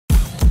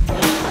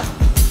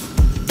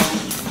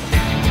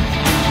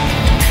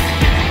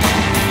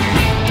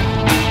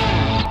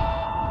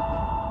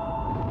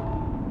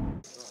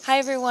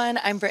everyone,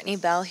 I'm Brittany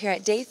Bell here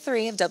at day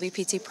 3 of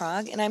WPT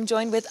Prague, and I'm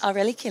joined with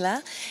Aurélie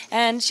Quélain,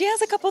 and she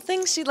has a couple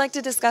things she'd like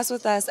to discuss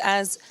with us.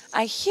 As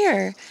I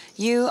hear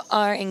you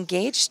are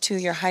engaged to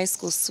your high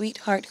school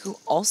sweetheart who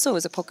also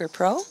is a poker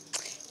pro.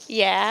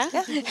 Yeah.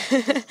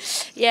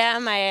 Yeah,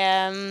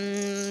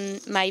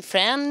 my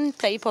friend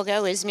play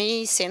poker with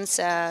me since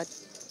 8.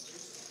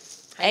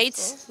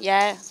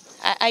 Yeah,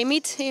 I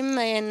meet him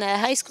in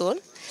high school,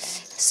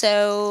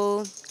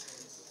 so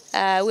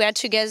we are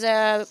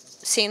together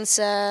since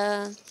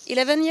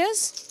 11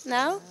 years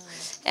now,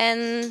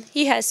 and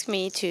he asked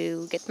me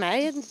to get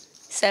married,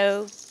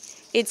 so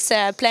it's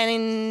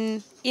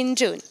planning in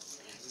June.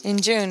 In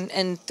June,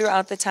 and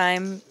throughout the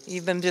time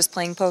you've been just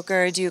playing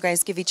poker, do you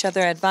guys give each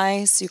other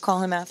advice? You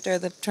call him after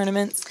the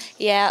tournaments?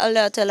 Yeah, a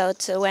lot.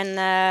 When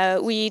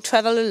we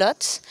travel a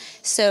lot,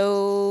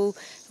 so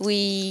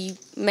we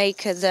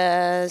make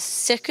the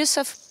circus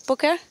of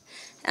poker,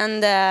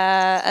 and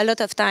a lot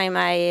of time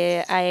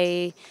I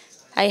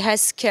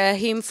ask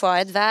him for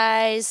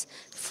advice.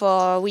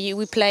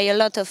 We play a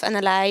lot of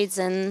analyze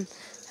and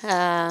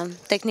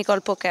technical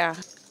poker.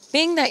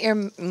 Being that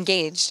you're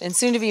engaged and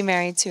soon to be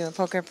married to a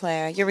poker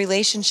player, your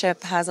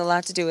relationship has a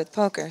lot to do with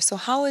poker. So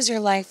how is your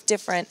life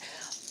different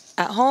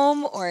at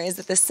home, or is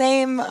it the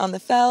same on the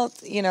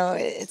felt? You know,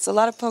 it's a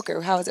lot of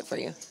poker. How is it for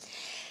you?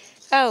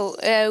 Oh,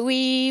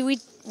 we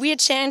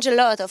exchange a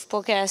lot of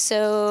poker,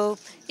 so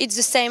it's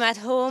the same at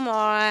home,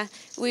 or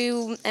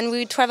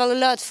we travel a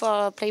lot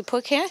for play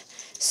poker.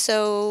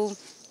 So,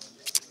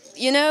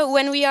 you know,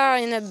 when we are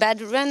in a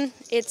bad run,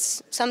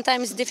 it's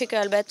sometimes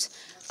difficult, but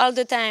all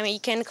the time he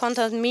can count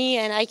on me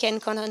and I can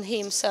count on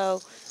him.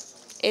 So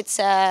it's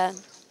like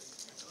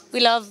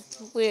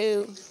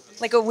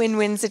a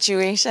win-win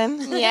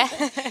situation. Yeah.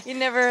 you're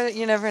never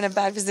in a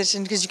bad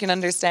position because you can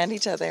understand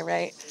each other,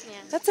 right?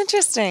 Yeah. That's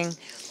interesting.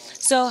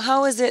 So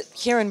how is it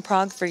here in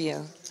Prague for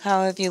you?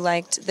 How have you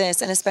liked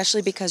this, and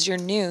especially because you're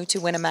new to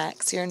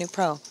Winamax, you're a new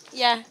pro?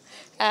 Yeah,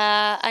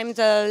 I'm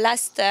the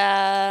last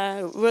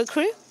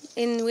recruit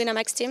in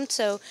Winamax team,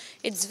 so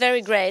it's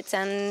very great,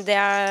 and they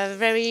are a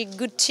very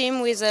good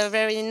team with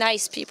very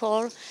nice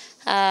people.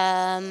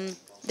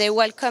 They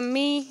welcome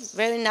me,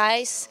 very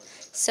nice,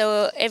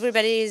 so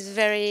everybody is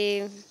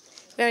very,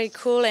 very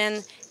cool,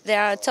 and they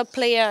are a top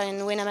player in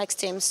Winamax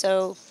team,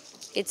 so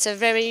it's a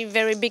very,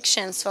 very big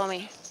chance for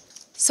me.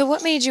 So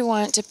what made you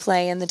want to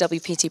play in the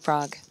WPT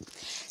Prague?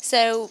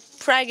 So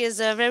Prague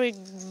is a very,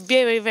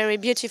 very, very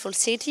beautiful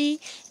city,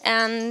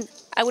 and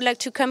I would like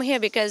to come here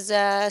because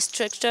the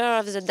structure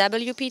of the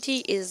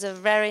WPT is a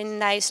very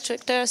nice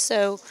structure,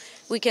 so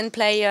we can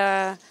play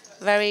a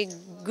very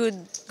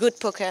good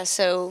poker,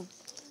 so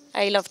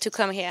I love to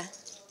come here.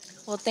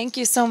 Well, thank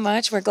you so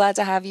much. We're glad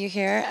to have you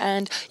here,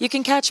 and you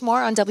can catch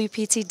more on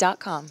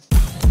WPT.com.